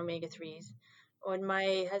better on omega-3s. When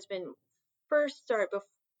my husband first started,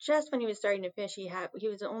 just when he was starting to fish, he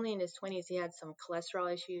was only in his 20s. He had some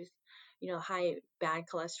cholesterol issues, high bad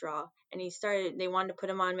cholesterol, and they wanted to put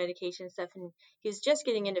him on medication and stuff, and he was just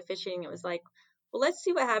getting into fishing. It was like, well, let's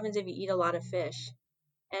see what happens if you eat a lot of fish,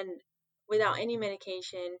 and without any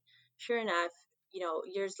medication, sure enough,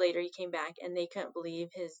 years later he came back and they couldn't believe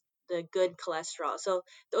the good cholesterol. So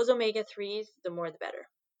those omega-3s, the more the better.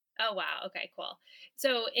 Oh, wow. Okay, cool.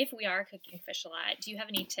 So if we are cooking fish a lot, do you have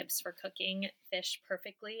any tips for cooking fish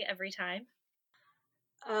perfectly every time?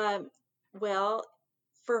 Um, well,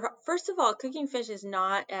 first of all, cooking fish is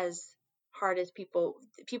not as hard as people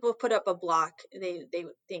put up a block. They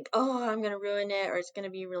think, oh, I'm gonna ruin it, or it's gonna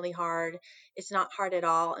be really hard. It's not hard at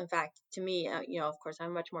all. In fact, to me, of course,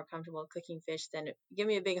 I'm much more comfortable cooking fish than give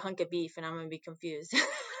me a big hunk of beef and I'm gonna be confused.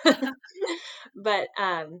 But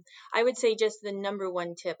I would say just the number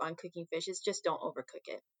one tip on cooking fish is just don't overcook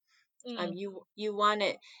it. Mm, You want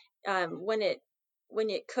it when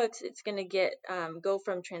it cooks, it's going to go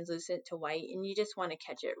from translucent to white, and you just want to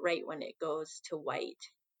catch it right when it goes to white,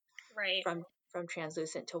 right. from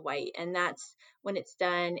translucent to white, and that's when it's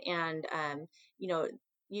done. And you know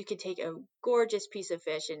you could take a gorgeous piece of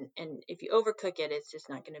fish and if you overcook it, it's just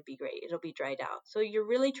not going to be great. It'll be dried out. So you're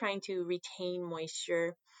really trying to retain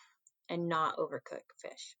moisture and not overcook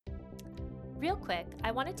fish. Real quick,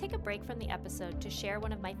 I want to take a break from the episode to share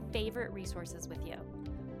one of my favorite resources with you.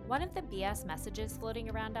 One of the BS messages floating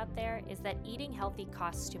around out there is that eating healthy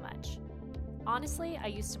costs too much. Honestly, I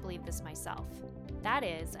used to believe this myself. That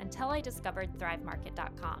is, until I discovered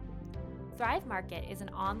ThriveMarket.com. Thrive Market is an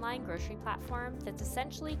online grocery platform that's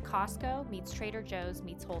essentially Costco meets Trader Joe's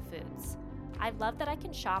meets Whole Foods. I love that I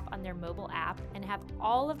can shop on their mobile app and have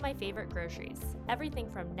all of my favorite groceries, everything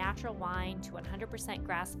from natural wine to 100%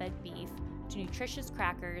 grass-fed beef to nutritious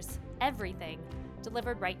crackers, everything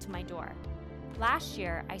delivered right to my door. Last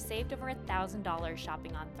year, I saved over $1,000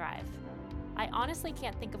 shopping on Thrive. I honestly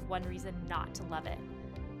can't think of one reason not to love it.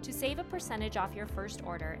 To save a percentage off your first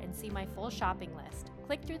order and see my full shopping list,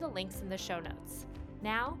 click through the links in the show notes.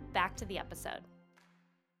 Now, back to the episode.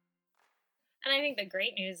 And I think the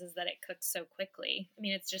great news is that it cooks so quickly. I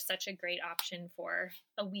mean, it's just such a great option for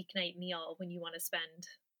a weeknight meal when you want to spend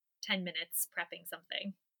 10 minutes prepping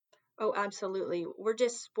something. Oh, absolutely. We're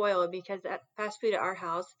just spoiled because at fast food at our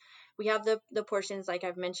house, we have the portions, like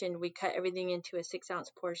I've mentioned, we cut everything into a 6-ounce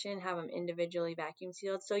portion, have them individually vacuum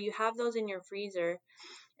sealed. So you have those in your freezer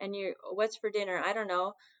and what's for dinner? I don't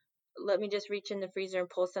know. Let me just reach in the freezer and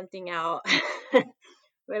pull something out.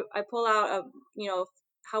 I pull out,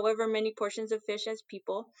 however many portions of fish as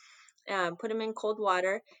people, put them in cold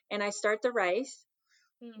water, and I start the rice.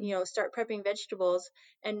 Start prepping vegetables,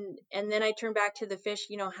 and then I turn back to the fish,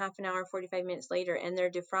 half an hour, 45 minutes later, and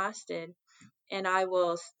they're defrosted, and I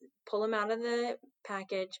will pull them out of the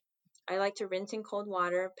package. I like to rinse in cold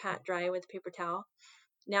water, pat dry with a paper towel.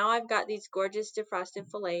 Now I've got these gorgeous defrosted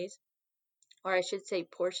fillets, or I should say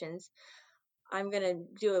portions. I'm going to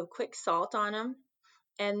do a quick salt on them.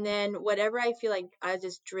 And then whatever I feel like, I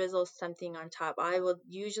just drizzle something on top. I will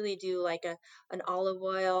usually do like an olive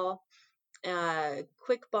oil,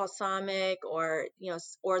 quick balsamic, or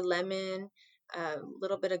lemon, a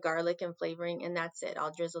little bit of garlic and flavoring, and that's it.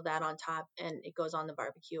 I'll drizzle that on top, and it goes on the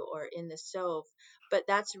barbecue or in the stove. But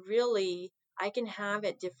that's really, I can have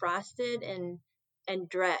it defrosted and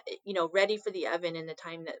ready for the oven in the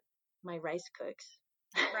time that my rice cooks.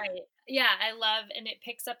 Right. Yeah, I love, and it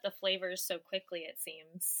picks up the flavors so quickly, it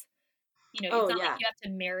seems. Oh, It's not like yeah. you have to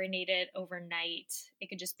marinate it overnight. It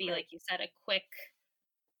could just be, Right. like you said, a quick,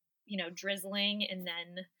 drizzling, and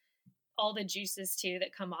then all the juices too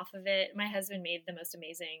that come off of it. My husband made the most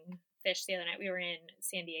amazing fish the other night. We were in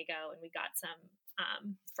San Diego and we got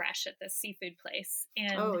some fresh at the seafood place,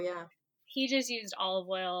 and Oh, yeah. he just used olive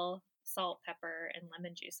oil, salt, pepper, and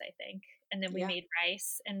lemon juice, I think. And then we Yeah. made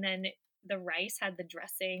rice, and then the rice had the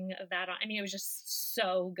dressing of that on. I mean, it was just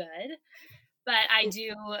so good. But I It's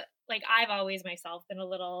do, like, I've always myself been a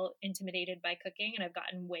little intimidated by cooking, and I've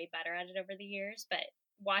gotten way better at it over the years. But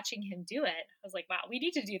watching him do it, I was like, wow, we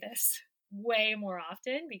need to do this way more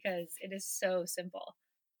often because it is so simple.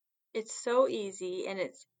 it's so easy, and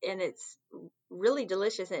it's really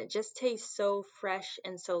delicious, and it just tastes so fresh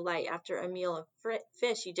and so light. After a meal of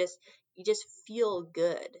fish, you just feel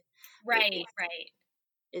good. Right, It's right.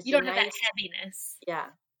 it's You a don't have that nice, heaviness. yeah,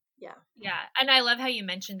 yeah. Yeah. And I love how you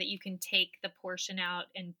mentioned that you can take the portion out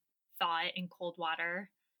and thaw it in cold water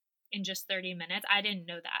in just 30 minutes. I didn't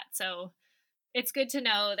know that. So it's good to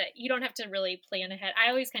know that you don't have to really plan ahead. I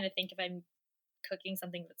always kind of think if I'm cooking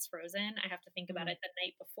something that's frozen, I have to think about Mhm. it the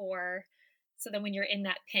night before. So then when you're in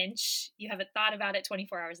that pinch, you haven't thought about it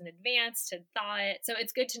 24 hours in advance to thaw it. So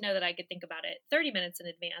it's good to know that I could think about it 30 minutes in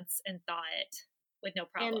advance and thaw it with no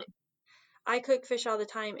problem. And I cook fish all the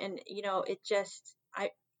time, and it just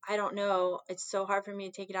I don't know. It's so hard for me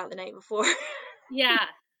to take it out the night before. Yeah.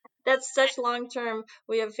 That's such long term.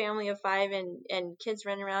 We have a family of 5, and kids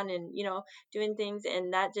running around and doing things,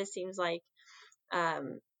 and that just seems like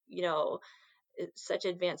um you know it's such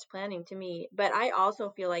advanced planning to me. But I also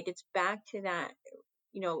feel like it's back to that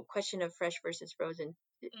question of fresh versus frozen.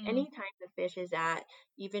 Mm-hmm. Anytime the fish is at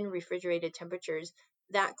even refrigerated temperatures,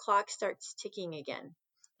 that clock starts ticking again.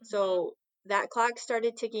 So that clock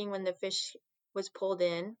started ticking when the fish was pulled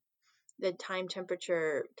in, the time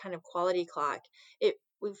temperature kind of quality clock.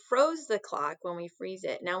 We froze the clock when we freeze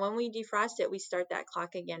it. Now when we defrost it, we start that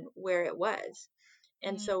clock again where it was.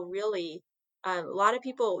 And Mm-hmm. so really, a lot of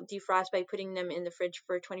people defrost by putting them in the fridge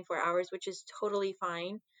for 24 hours, which is totally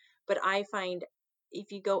fine. But I find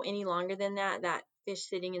if you go any longer than that, that fish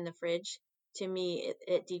sitting in the fridge, to me,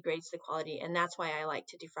 it degrades the quality. And that's why I like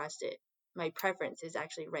to defrost it. My preference is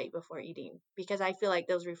actually right before eating, because I feel like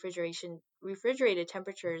those refrigerated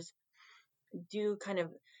temperatures do kind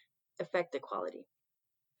of affect the quality.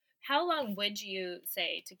 How long would you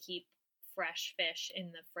say to keep fresh fish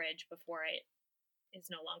in the fridge before it is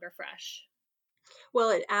no longer fresh? Well,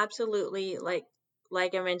 it absolutely, like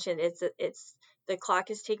I mentioned, it's the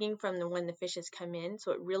clock is ticking from when the fishes come in,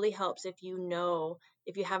 so it really helps if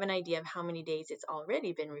if you have an idea of how many days it's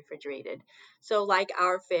already been refrigerated. So like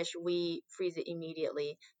our fish, we freeze it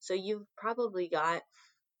immediately. So you've probably got,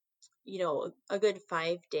 a good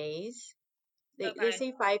 5 days. They Okay.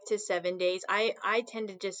 say 5 to 7 days. I tend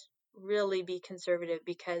to just really be conservative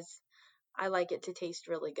because I like it to taste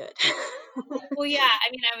really good. Well, yeah,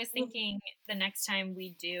 I mean, I was thinking the next time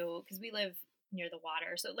we do, because we live near the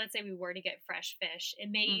water, so let's say we were to get fresh fish, it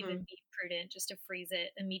may even hmm be prudent just to freeze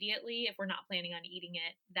it immediately if we're not planning on eating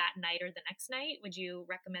it that night or the next night. Would you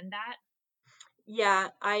recommend that? Yeah,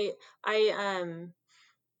 I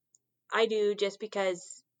I do, just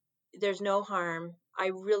because there's no harm. I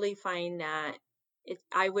really find that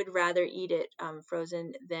I would rather eat it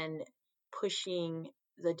frozen than pushing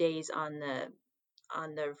the days on the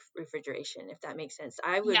refrigeration, if that makes sense.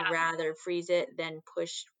 I would Yeah, rather freeze it than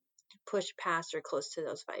push past or close to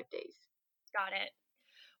those 5 days. got it.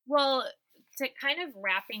 Well, to kind of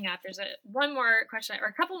wrapping up, there's one more question or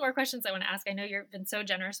a couple more questions I want to ask. I know you've been so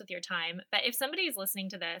generous with your time, but if somebody's listening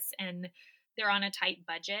to this and they're on a tight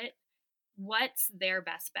budget, what's their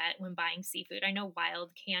best bet when buying seafood? I know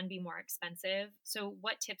wild can be more expensive. So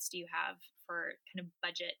what tips do you have for kind of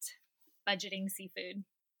budgeting seafood?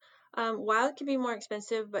 Wild can be more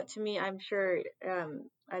expensive, but to me, I'm sure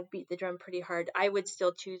I've beat the drum pretty hard. I would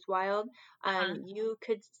still choose wild. Uh-huh. You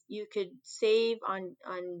could save on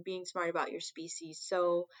being smart about your species.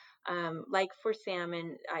 So, like for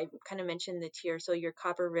salmon, I kind of mentioned the tier. So your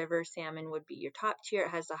Copper River salmon would be your top tier.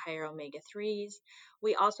 It has the higher omega 3s.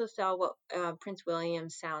 We also sell what Prince William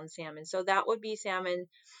Sound salmon. So that would be salmon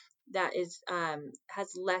that is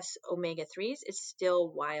has less omega 3s. It's still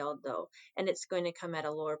wild though, and it's going to come at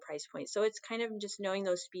a lower price point. So it's kind of just knowing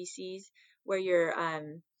those species where you're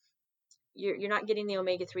not getting the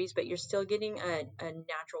omega 3s, but you're still getting a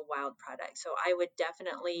natural wild product. So I would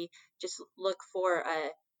definitely just look for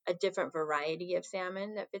a different variety of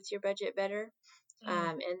salmon that fits your budget better. Mm,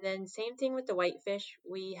 And then same thing with the whitefish.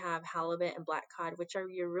 We have halibut and black cod, which are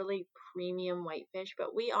your really premium whitefish,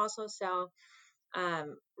 but we also sell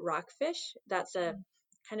rockfish. That's a mm,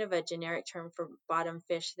 kind of a generic term for bottom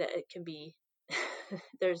fish that it can be.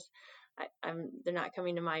 there's, they're not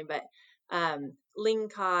coming to mind, but ling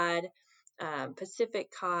cod,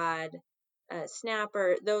 Pacific cod,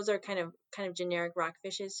 snapper. Those are kind of generic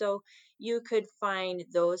rockfishes. So you could find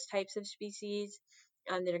those types of species.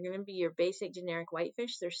 That are going to be your basic generic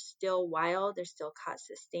whitefish. They're still wild. They're still caught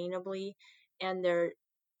sustainably, and they're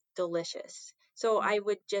delicious. So mm. I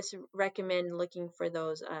would just recommend looking for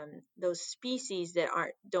those species that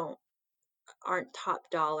aren't top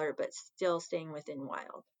dollar but still staying within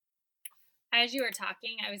wild. As you were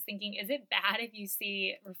talking, I was thinking, is it bad if you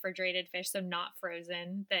see refrigerated fish, so not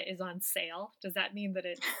frozen, that is on sale? Does that mean that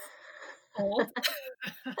it's old?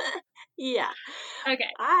 Yeah, Okay.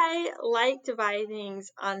 I like to buy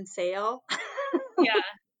things on sale. Yeah.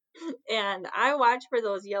 And I watch for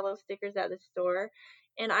those yellow stickers at the store.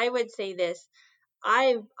 And I would say this,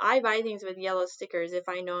 I buy things with yellow stickers if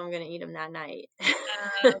I know I'm going to eat them that night.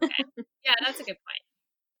 Okay. Yeah, that's a good point.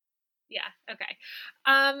 Yeah. Okay.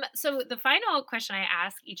 So the final question I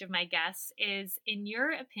ask each of my guests is, in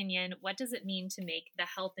your opinion, what does it mean to make the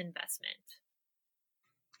health investment?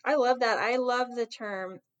 I love that. I love the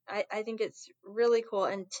term. I think it's really cool.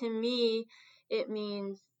 And to me, it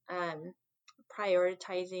means um,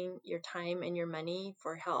 prioritizing your time and your money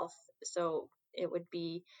for health. So it would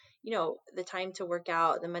be, the time to work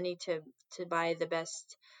out, the money to buy the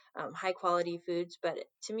best high quality foods. But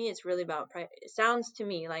to me, it's really about, it sounds to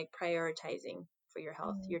me like prioritizing for your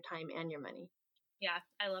health, Mm, your time and your money. yeah,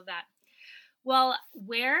 I love that. Well,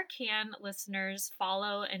 where can listeners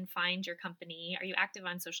follow and find your company? Are you active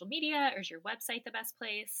on social media, or is your website the best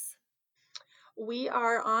place? We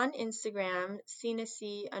are on Instagram,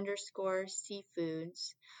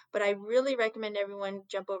 Sena_seafoods, but I really recommend everyone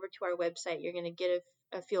jump over to our website. You're going to get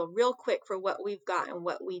a feel real quick for what we've got and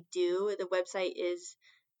what we do. The website is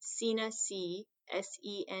Sena,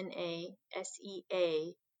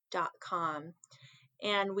 SENASEA.com.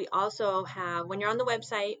 And we also have, when you're on the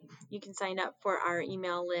website, you can sign up for our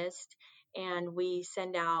email list, and we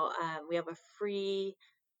send out, we have a free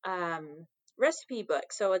recipe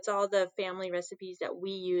book. So it's all the family recipes that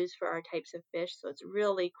we use for our types of fish. So it's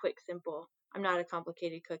really quick, simple. I'm not a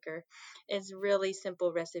complicated cooker. It's really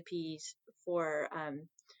simple recipes for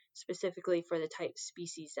specifically for the type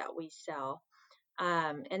species that we sell.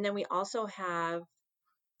 And then we also have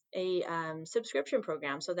a subscription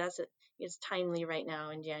program. So it's timely right now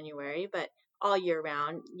in January, but all year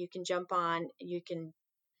round you can jump on. You can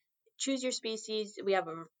choose your species. We have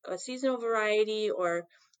a seasonal variety or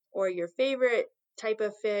your favorite type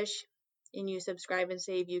of fish, and you subscribe and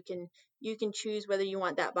save. You can choose whether you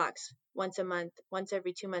want that box once a month, once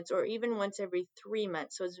every 2 months, or even once every 3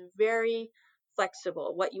 months. So it's very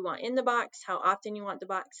flexible what you want in the box, how often you want the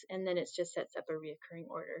box, and then it just sets up a reoccurring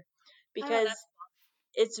order. Oh, Because that's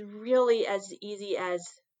it's really as easy as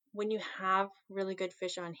when you have really good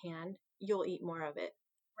fish on hand, you'll eat more of it.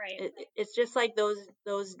 right. It's just like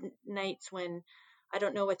those nights when I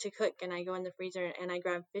don't know what to cook and I go in the freezer and I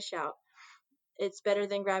grab fish out. It's better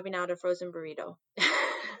than grabbing out a frozen burrito.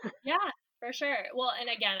 Yeah, for sure. Well, and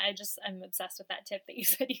again, I'm obsessed with that tip that you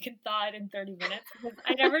said you can thaw it in 30 minutes because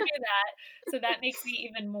I never do that. So that makes me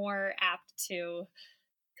even more apt to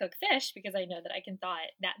cook fish because I know that I can thaw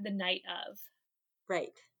it that the night of.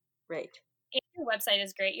 Right, right. And your website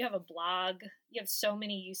is great. You have a blog. You have so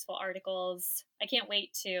many useful articles. I can't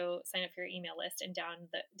wait to sign up for your email list and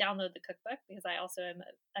download the cookbook because I also am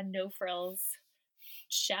a no frills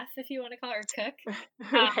chef, if you want to call her cook.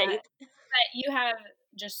 Right. But you have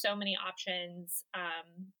just so many options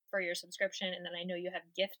for your subscription, and then I know you have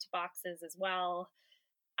gift boxes as well.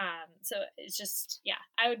 So it's just, yeah,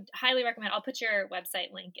 I would highly recommend. I'll put your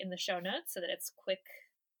website link in the show notes so that it's quick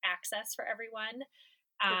access for everyone.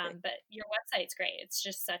 Perfect. But your website's great. It's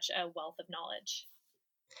just such a wealth of knowledge.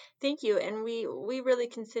 Thank you. And we really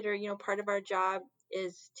consider, part of our job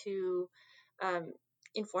is to um,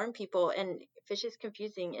 inform people. And fish is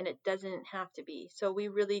confusing, and it doesn't have to be. So we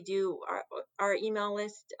really do. Our email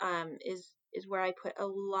list is where I put a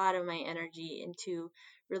lot of my energy into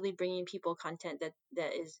really bringing people content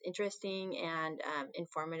that is interesting and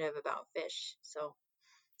informative about fish. So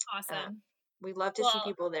uh, Awesome. we love to see Well,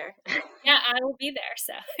 people there. yeah, I will be there.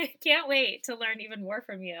 So I can't wait to learn even more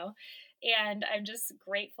from you. And I'm just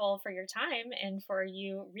grateful for your time and for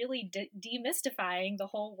you really demystifying the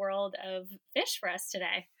whole world of fish for us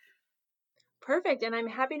today. Perfect. And I'm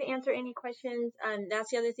happy to answer any questions.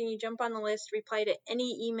 That's the other thing. You jump on the list, reply to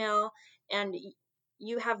any email, and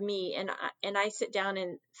you have me, and I sit down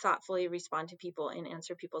and thoughtfully respond to people and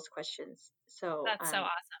answer people's questions. So That's so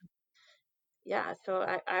awesome. yeah. So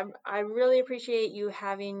I really appreciate you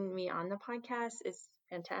having me on the podcast. It's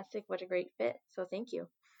fantastic. What a great fit. So thank you.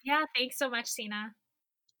 Yeah, thanks so much, Sena.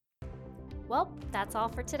 Well, that's all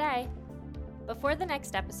for today. Before the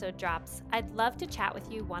next episode drops, I'd love to chat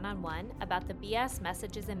with you one-on-one about the BS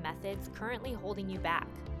messages and methods currently holding you back.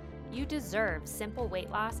 You deserve simple weight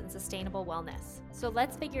loss and sustainable wellness, so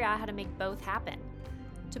let's figure out how to make both happen.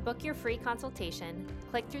 To book your free consultation,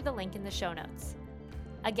 click through the link in the show notes.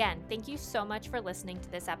 Again, thank you so much for listening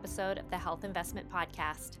to this episode of the Health Investment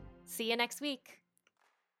Podcast. See you next week.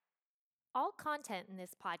 All content in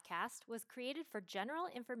this podcast was created for general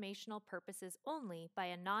informational purposes only by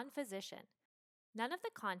a non-physician. None of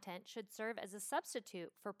the content should serve as a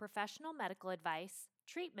substitute for professional medical advice,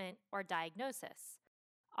 treatment, or diagnosis.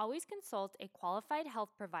 Always consult a qualified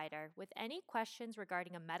health provider with any questions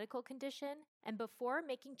regarding a medical condition and before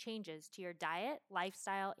making changes to your diet,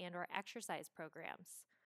 lifestyle, and/or exercise programs.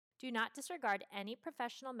 Do not disregard any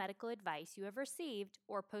professional medical advice you have received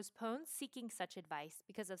or postpone seeking such advice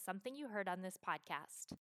because of something you heard on this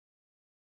podcast.